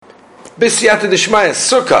B'siyata d'shmaya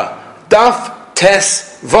sukkah daf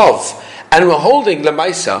tes vav, and we're holding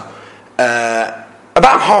lemaisa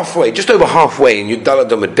about halfway, just over halfway in Yudalad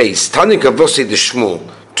Amud Beis. Tanya Kavosi de Shmuel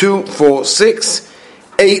 2, 4, 6,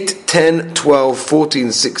 8, 10, 12,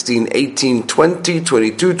 14, 16, 18, 20,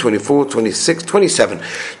 22, 24, 26, 27.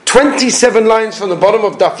 27 lines from the bottom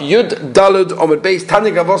of Daf Yud Dalad Amud Beis.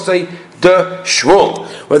 Tanya Kavosi de Shmuel,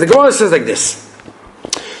 where the Gemara says like this.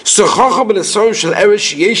 If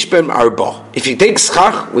you take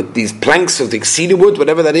schach with these planks of the cedar wood,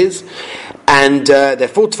 whatever that is, and they're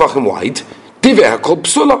 4 tefachim wide,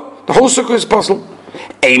 the whole sukkah is possible.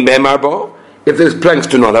 If those planks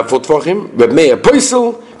do not have 4 tefachim, Reb Meir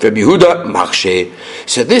Poisel, Reb Yehuda Machsheh.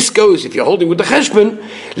 So this goes, if you're holding with the cheshbon,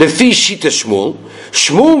 lefi shita Shmuel.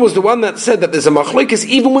 Shmuel was the one that said that there's a machlokes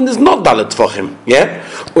even when there's not dalet tefachim. Yeah?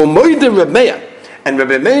 Umoyde Reb Meir. And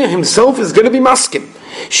Reb Meir himself is going to be maskim.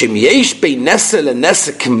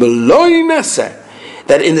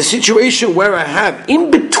 That in the situation where I have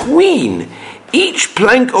in between each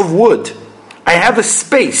plank of wood, I have a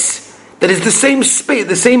space that is the same space,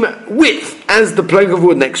 the same width as the plank of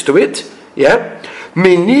wood next to it. Yeah,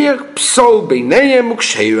 you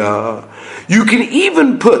can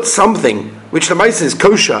even put something which the Maisa is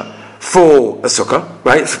kosher for a sukkah,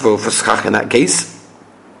 right? For schach in that case,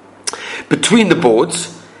 between the boards,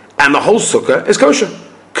 and the whole sukkah is kosher.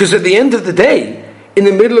 Because at the end of the day, in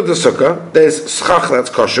the middle of the sukkah, there's schach that's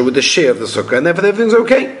kosher with the share of the sukkah, and therefore everything's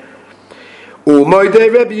okay. If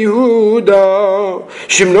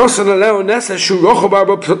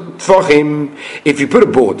you put a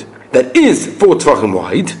board that is 4 tefachim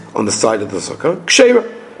wide on the side of the sukkah, ksheira.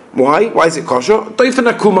 Why? Why is it kosher?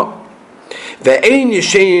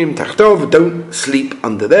 Don't sleep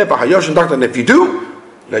under there. And if you do,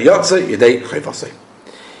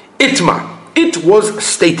 Itmar. It was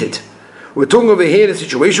stated. We're talking over here in a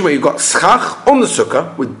situation where you've got schach on the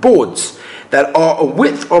sukkah with boards that are a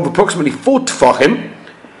width of approximately 4 tefachim,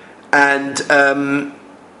 and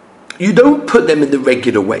you don't put them in the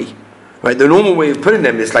regular way. Right? The normal way of putting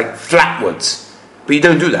them is like flatwards, but you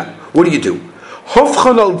don't do that. What do?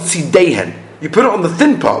 Hofchan al tzidehen. You put it on the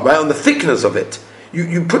thin part, right, on the thickness of it.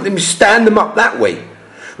 You put them, you stand them up that way.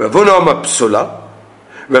 Rav Huna Amar Psula,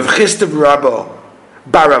 Rav Chisda Rabba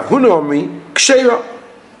Barav Huna Omri Ksheira.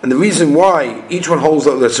 And the reason why each one holds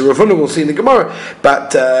up, so Rav Huna we'll see in the Gemara,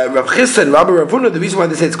 but Rav Chisda and Rabba Rav Huna, the reason why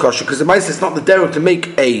they say it's kosher, because the Maisa is not the derech to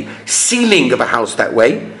make a ceiling of a house that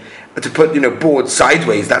way, but to put, boards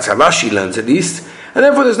sideways. That's how Rashi learns at least, and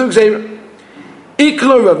therefore there's no Gzeira.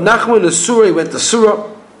 Iklo Rav Nachman the Surah went to Surah.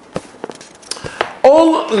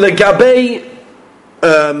 All legabei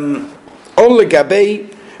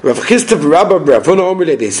Rav Chisda Rabba Rav Huna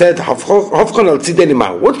Omri, they said Hafchan al tzidei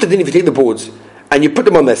ma. What's the din if you take the boards and you put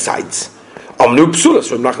them on their sides? Amnu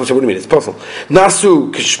psulas. Rav Nachman said, what do you mean? It's possible.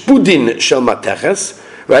 Nasu k'shpudin shel mateches.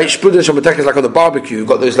 Right? Shpudin shel mateches, like on the barbecue, you've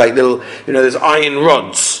got those like little, those iron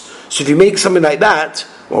rods. So if you make something like that,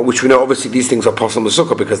 well, which we know obviously these things are possible in the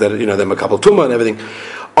sukkah because they're, they're makabel tumah and everything.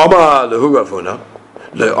 Amar lehu Rav Huna,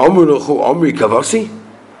 le'amru lechu amri kavasi.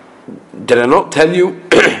 Did I not tell you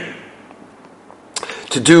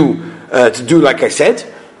to do like I said?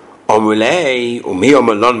 Did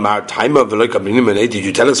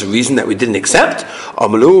you tell us a reason that we didn't accept?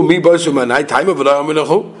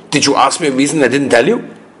 Did you ask me a reason I didn't tell you?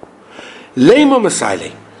 What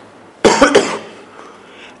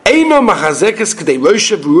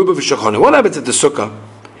happens if the sukkah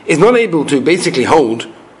is not able to basically hold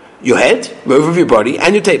your head, over your body,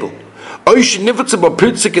 and your table?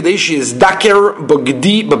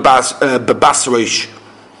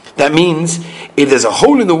 That means if there's a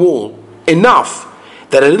hole in the wall enough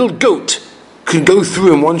that a little goat can go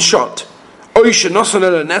through in one shot, or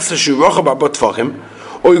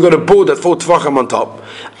you got a board at 4 tefachim on top,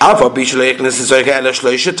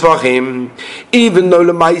 even though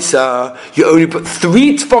lemaisa you only put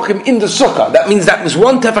 3 tefachim in the sukkah, that means that was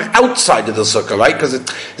 1 tefach outside of the sukkah, right? Because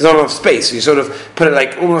there's not enough space, so you sort of put it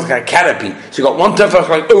like almost like a canopy. So you got 1 tefach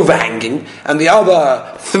like overhanging, and the other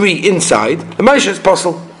 3 inside. Lemaisa is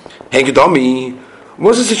possible. Hegedomi,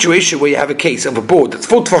 what's a situation where you have a case of a board that's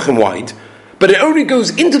 4 tefachim wide, but it only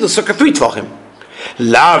goes into the sukkah 3 tefachim?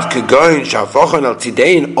 Lav kegoin shafochan al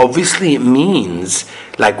tzidein. Obviously, it means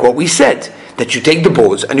like what we said, that you take the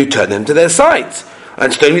boards and you turn them to their sides,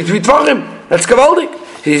 and it's only 3 tefachim. That's kavaldik.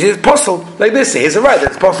 He says it's possible like this. Here's a right.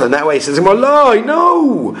 That's possible. And that way, he says,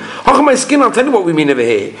 no. How come my skin? I'll tell you what we mean over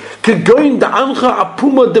here. Kegoin da ancha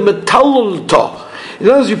apuma de metalolta. In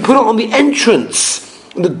other words, you put it on the entrance,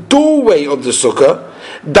 the doorway of the sukkah,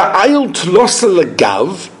 the ayil tlosa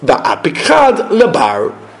legav, the apikhad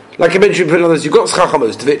lebar. Like I mentioned, put others, you've got schach on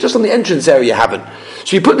most of it, just on the entrance area you haven't.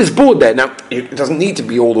 So you put this board there. Now, it doesn't need to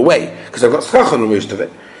be all the way, because I've got schach on most of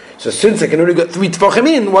it. So since I can only get 3 tefachim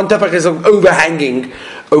in, 1 tefach is overhanging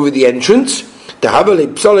over the entrance.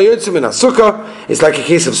 It's like a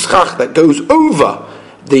case of schach that goes over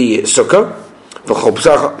the sukkah.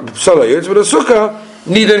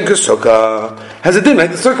 Has a din like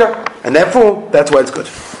the sukkah, and therefore that's why it's good.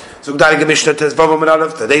 So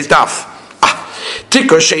today's daf.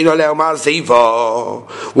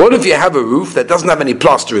 What if you have a roof that doesn't have any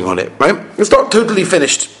plastering on it, right? It's not totally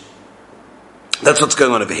finished. That's what's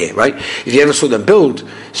going on over here, right? If you ever saw them build,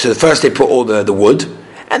 so first they put all the wood,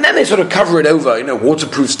 and then they sort of cover it over,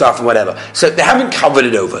 waterproof stuff and whatever. So they haven't covered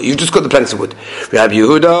it over. You've just got the planks of wood. Rabbi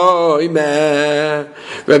Yehuda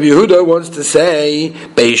wants to say,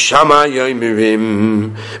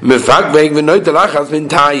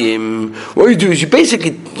 what you do is you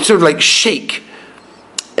basically sort of like shake.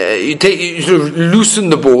 You sort of loosen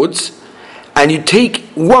the boards, and you take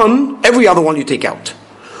one, every other one you take out.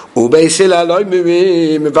 One or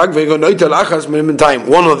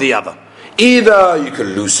the other. Either you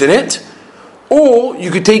can loosen it, or you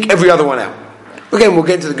could take every other one out. Again, we'll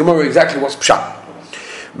get into the Gemara exactly what's pshat.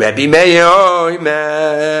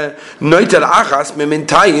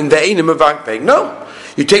 No,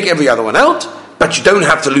 you take every other one out, but you don't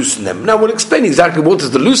have to loosen them. Now we'll explain exactly what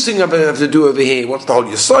does the loosening of it have to do over here. What's the whole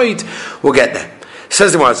Yesod? We'll get there.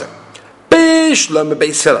 Says the Mazar.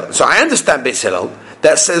 So I understand Beis Hillel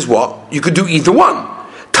that says what? You could do either one.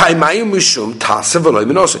 What's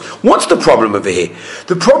the problem over here?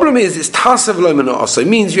 The problem is it's tasa v'lo minasa. It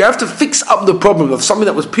means you have to fix up the problem of something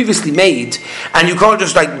that was previously made, and you can't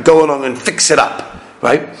just like go along and fix it up,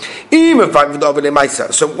 right?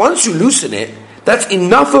 So once you loosen it, that's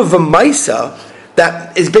enough of a maisa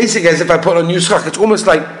that is basically as if I put on new schach. It's almost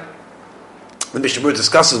like the Mishnah Berurah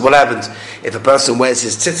discusses what happens if a person wears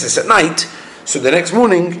his tzitzis at night. So the next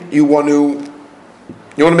morning you want to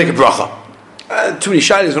make a bracha. Too many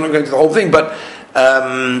shaylas, we're not going to the whole thing, but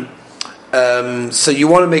so you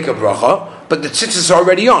want to make a bracha, but the tzitzis are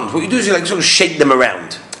already on. What you do is you like sort of shake them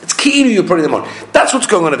around. It's key you're putting them on. That's what's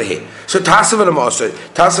going on over here. So tasav and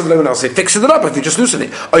fixes it up if you just loosen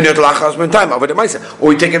it. Or you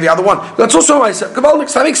take every other one. That's also a maisa.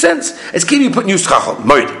 That makes sense. It's key you put new schachal.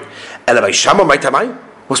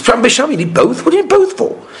 What's problem Beis Shammai? You need both? What do you need both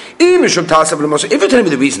for? If you're telling me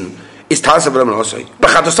the reason is tasav v'lo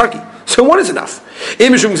so one is enough. If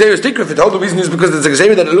the whole reason is because there's a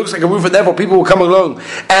gzeira that it looks like a roof, and therefore people will come along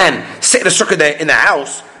and sit in a sukkah there in the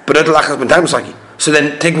house, but so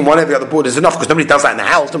then taking one every other board is enough because nobody does that in the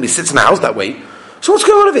house. Nobody sits in the house that way. So what's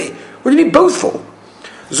going on over here? What do you need both for?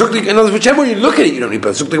 In other words, whichever way you look at it, you don't need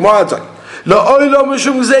both. The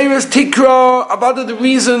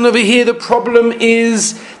reason over here, the problem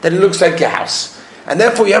is that it looks like your house. And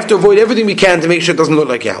therefore you have to avoid everything we can to make sure it doesn't look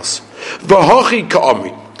like your house.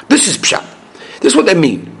 This is pshat. This is what they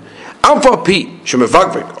mean. Alpha P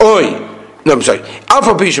shemevagvik. No, I'm sorry.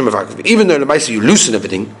 Alpha P shemevagvik. Even though in the Maisa you loosen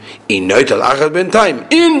everything, in noital achad ben time.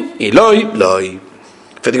 In iloi loi.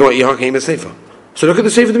 So look at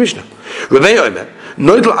the sefer of the Mishnah. Rebei Omer.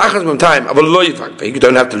 Noital achad ben time. Aval loi vagvik. You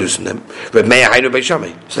don't have to loosen them. Rebei Hainu Beis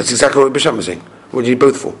Shammai. So that's exactly what Beis Shammai is saying. What do you need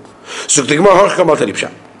both for? So the Gemara Harcham Al Tali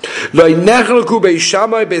pshat. There's no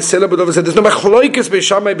machloikes Beis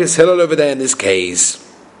Shammai Beis Hillel over there in this case.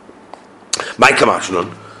 My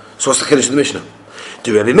Kamashnon. So what's the Kiddush of the Mishnah?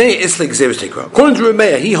 According to Rabbi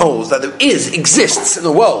Meir, he holds that there exists in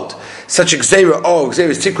the world such a Gzeira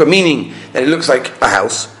Gzeira Tikra, meaning that it looks like a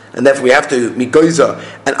house, and therefore we have to migoza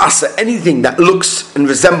and asa anything that looks and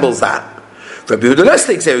resembles that. Rabbi Yehuda less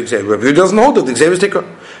like Gzeira. Rabbi Yehuda doesn't hold it. The Gzeira Tikra.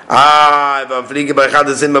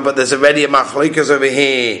 But there's already a machloikas over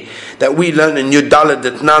here that we learn in Yudalad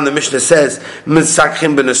that now the Mishnah says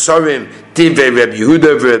Misakchim ben Asorim Divrei Rabbi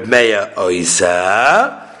Yehuda v'Reb Meir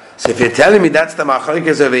Oisa. So if you're telling me that's the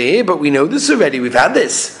machloikas over here, but we know this already, we've had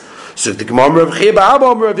this. So the Gemara Rav Chia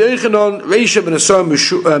Ba'Abba Rav Yochanan Reisha ben Asorim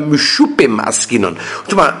Mushupim Askinon.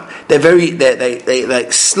 They're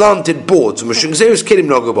like slanted boards.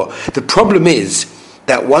 The problem is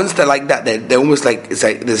that once they're like that, they're almost like, it's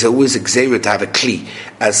like there's always a gzeira to have a kli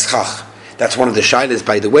as schach. That's one of the shilas,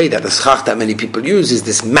 by the way, that the schach that many people use is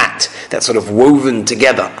this mat that's sort of woven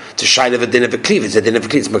together to shine of a din of a kli. It's a din of a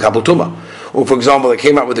kli, it's makabel tumah. Or for example, they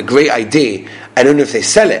came out with a great idea. I don't know if they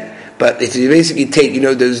sell it, but if you basically take,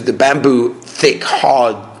 the bamboo thick,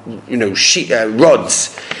 hard, rods,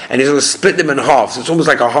 and you sort of split them in half, so it's almost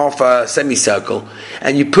like a half semicircle,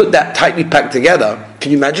 and you put that tightly packed together.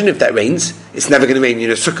 Can you imagine if that rains? It's never going to rain in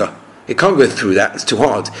a sukkah. It can't go through that, it's too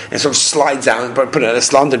hard. And it sort of slides out and put it at a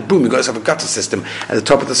slant and boom, you've got yourself a gutter system at the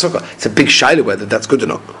top of the sukkah. It's a big shaila whether that's good or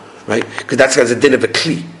not. Right? Because that's a din of a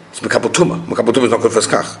kli. It's makabel tumah. Makabel tumah is not good for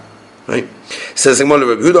skach. Right? Says the Gemara,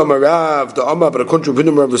 Rabbi Yehuda Amar Rav, the Amar, but according to Rabbi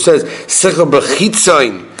Yehuda Rav says, Secha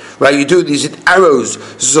b'chitzayin. Right, you do these arrows.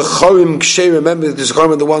 Zachorim kshay. Remember, the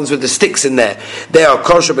zachorim are the ones with the sticks in there. They are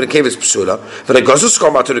kosher, but the cave is psula. But it goes to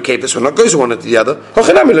skama to the cave. This one not goes one to the other.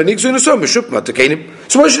 So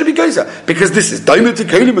why should it be geyser? Because this is diamond to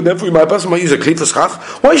kalim, and therefore my person might use a kli for schach.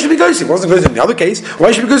 Why should it be geyser? It wasn't geyser in the other case.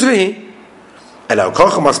 Why should it be geyser here? And our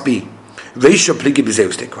kocha must be reisha pligi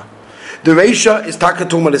b'zeus tikra. The reisha is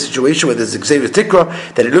takatum in a situation where there's exevis tikra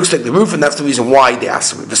that it looks like the roof, and that's the reason why they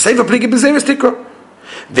ask me. The sefer pligi b'zeus tikra.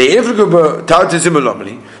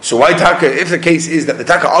 So why taka, if the case is that the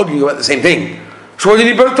taka arguing about the same thing, so what do you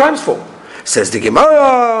need both times for? Says the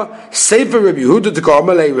Gemara, Sefer Rabbi Yehuda to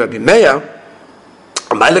Karmelei Rabbi Meir,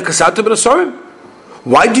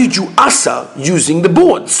 why did you asa using the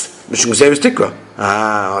boards?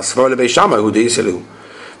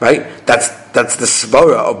 Right? That's the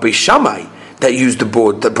svara of Beishamai that used the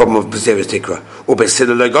board, the problem of Bezeres Tikra. Or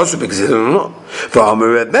Beisila Legosu, because it's not. There's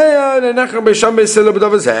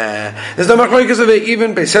no machlokes of it,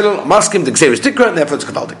 even Beisila maskim the Bezeres Tikra, and therefore it's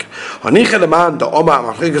Kavaldik.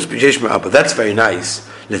 But that's very nice.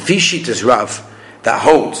 Lefishit is Rav, that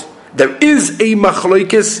holds. There is a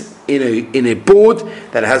machlokes in a board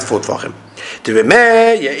that has 4 tvachim. The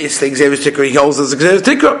Remeh, it's the Bezeres Tikra, he holds as the Bezeres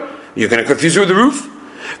Tikra. You're going to confuse it with the roof.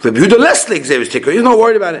 Rabbi Yehuda less the Bezeres Tikra, he's not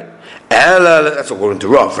worried about it. That's according to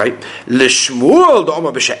Rav, right? L'shmuel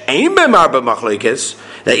da'omar b'she'ein b'marba machlokes.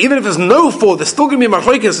 That even if there's no 4, there's still going to be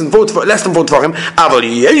machlokes in less than 4 tvachim. Aval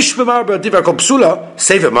yesh b'marba divrei kol psula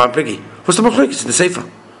sefer mar pligi. What's the machlokes in the sefer?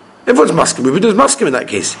 Everyone's masking. Rabbi Yehuda is masking in that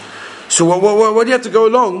case. So what do you have to go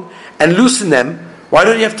along and loosen them? Why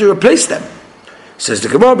don't you have to replace them? Says the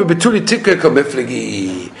Gemara, "Betuli tikka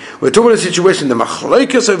kamifligi." We're talking about a situation. The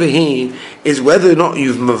machlokes over here is whether or not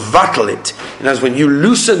you've mevatel it. And as when you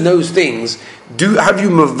loosen those things, have you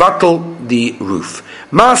mevatel the roof?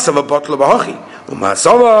 Masava botla bahachi,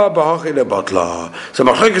 umasava bahachi le botla. So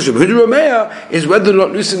machlokes of Yehuda Rameya is whether or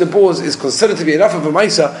not loosening the boards is considered to be enough of a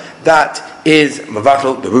ma'isa that is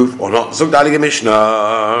mevatel the roof or not. Zog dalige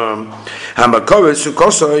Mishnah. Hamakoros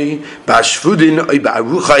ukosoi bashfudin oy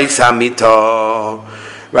ba'aruchai samita.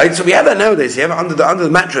 Right, so we have that nowadays. You have it under the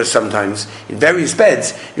mattress sometimes in various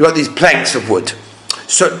beds. You got these planks of wood.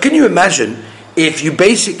 So can you imagine if you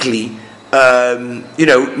basically,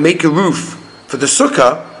 make a roof for the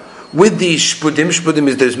sukkah with these shpudim? Shpudim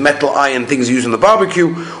is those metal iron things used on the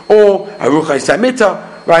barbecue, or aruchai samita,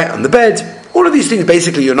 right, on the bed. All of these things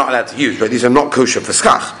basically you're not allowed to use. Right, these are not kosher for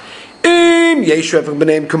schach.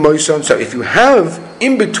 So if you have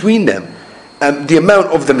in between them the amount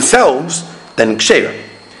of themselves, then ksheira.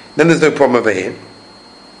 Then there's no problem over here,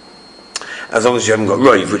 as long as you haven't got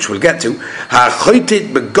roiv, which we'll get to.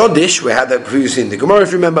 Ha'choitit begodish, we had that previously in the Gemara,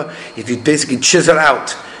 if you remember. If you basically chisel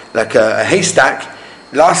out like a haystack,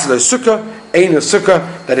 last of a sukkah, ain't a sukkah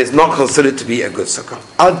that is not considered to be a good sukkah.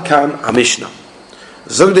 Ad kan a-mishnah.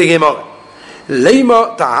 Zog de Gemara.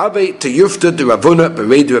 Leima ta'ave te'yufta de Ravuna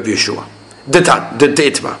bereid Rav Yeshua. The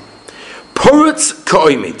Deitma. Poretz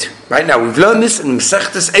ka'oimit. Right now, we've learned this in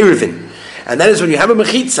Mesechtes Eruvin. And that is when you have a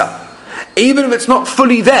mechitza, even if it's not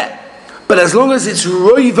fully there, but as long as it's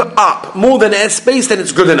roiv up more than airspace, then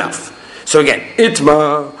it's good enough. So again,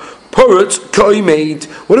 itma, poretz, ka'oimit.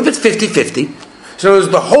 What if it's 50-50? So as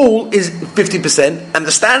the whole is 50% and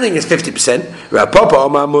the standing is 50%,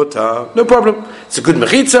 no problem. It's a good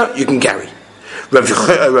mechitza, you can carry. Rav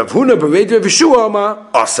Huna bereid Rav Yeshua Amar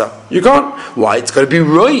asa. You can't. Why? It's got to be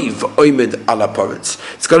roiv oimid ala poretz.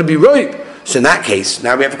 It's got to be roiv. So in that case,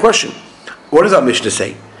 now we have a question. What does our Mishnah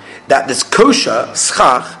say? That this kosher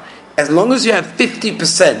schach, as long as you have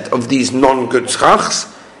 50% of these non-good schachs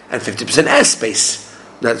and 50% airspace,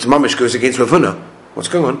 that's mamish goes against Rav Huna. What's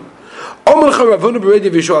going on? I'll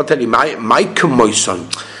tell you, my kamoison.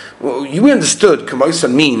 Well, you understood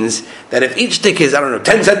kamoison means that if each stick is, 10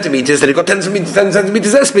 centimeters, then you've got 10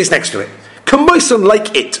 centimeters airspace next to it. Kamoison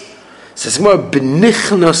like it. So more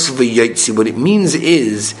benichnos v'yotzi. What it means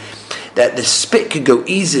is that the spit could go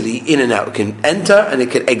easily in and out. It can enter and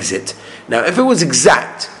it can exit. Now, if it was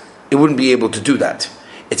exact, it wouldn't be able to do that.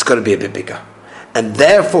 It's got to be a bit bigger. And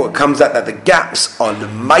therefore, it comes out that the gaps on the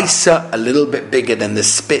maisa a little bit bigger than the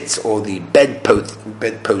spits or the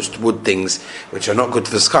bedpost wood things, which are not good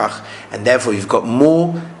for the schach. And therefore, you've got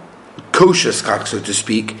more kosher schach, so to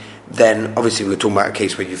speak, then obviously we're talking about a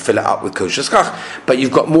case where you fill it up with kosher schach, but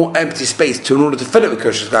you've got more empty space in order to fill it with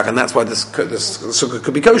kosher schach, and that's why this sukkah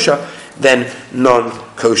could be kosher, than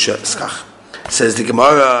non-kosher schach. Says the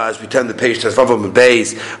Gemara, as we turn the page to Vavam and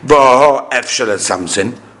Beis, V'ha efshar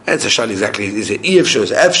samsin. It's a shal exactly, is it efshar,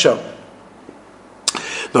 is it efshar?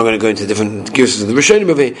 Not going to go into different gifts of the Rishonim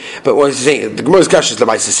over here, but what he's saying, the Gemara's question is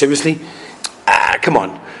Lamaisa, seriously? Come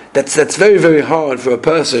on. That's very, very hard for a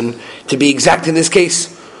person to be exact in this case.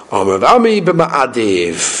 You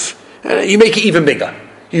make it even bigger.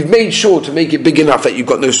 You've made sure to make it big enough that you've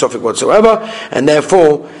got no suffix whatsoever, and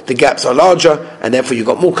therefore the gaps are larger, and therefore you've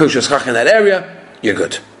got more kosher schach in that area, you're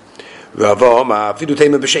good. If you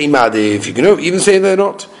can even say they're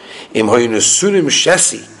not.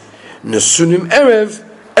 Shesi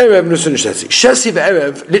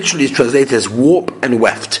ve'erev literally is translated as warp and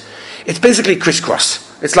weft. It's basically crisscross.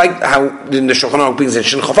 It's like how in the Shulchan Aruch brings in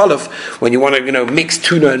Shin Chaf Aleph, when you want to, mix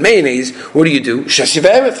tuna and mayonnaise, what do? Shesi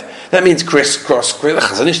ve'erev. That means crisscross. The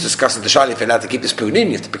Chazon Ish discussed the shayla if you're allowed to keep the spoon in,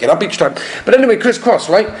 you have to pick it up each time. But anyway, crisscross,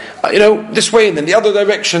 right? This way and then the other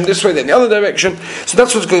direction, this way then the other direction. So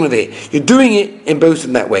that's what's going on there. You're doing it in both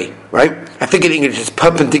in that way, right? I think in English it's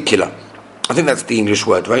perpendicular. I think that's the English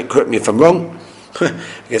word, right? Correct me if I'm wrong. I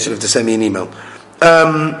guess you'll have to send me an email.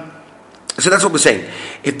 So that's what we're saying.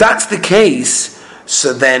 If that's the case,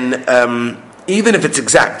 so then even if it's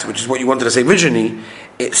exact, which is what you wanted to say originally,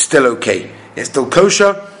 it's still okay. It's still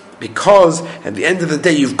kosher, because at the end of the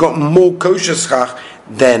day you've got more kosher schach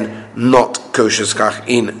than not kosher schach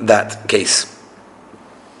in that case.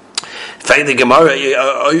 The Gemara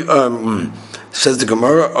says the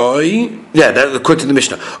Gemara, the quote in the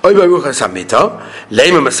Mishnah. Oy baruch hasamita,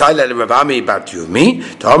 leima masayla leravami bat yuvmi,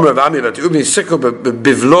 ta'am ravami bat yuvmi sikko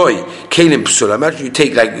bivloi kelim psula. Imagine you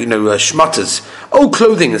take shmutters, old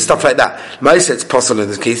clothing and stuff like that. Maisa, it's possible in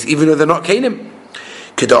this case, even though they're not kelim.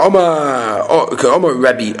 K'da'oma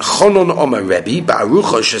Rabbi Chonon Oma Rabbi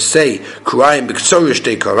ba'arucha shesei kurayim b'ktsorish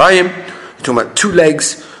de kurayim. We're talking about two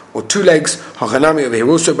legs. Hachanami over here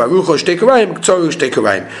also barucha shtei karayim, ktsorish shtei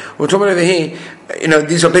karayim. We're talking over here,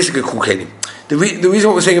 these are basically cool kelim. The reason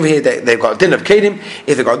what we're saying over here, they've got a din of kelim.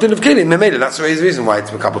 If they've got a din of kelim, they made it. That's the reason why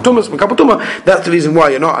it's mekabel tumah. That's the reason why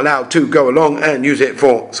you're not allowed to go along and use it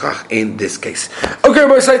for schach in this case. Okay,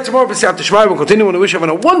 we'll say tomorrow, we'll continue. I want to wish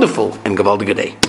everyone a wonderful and gavaldic day.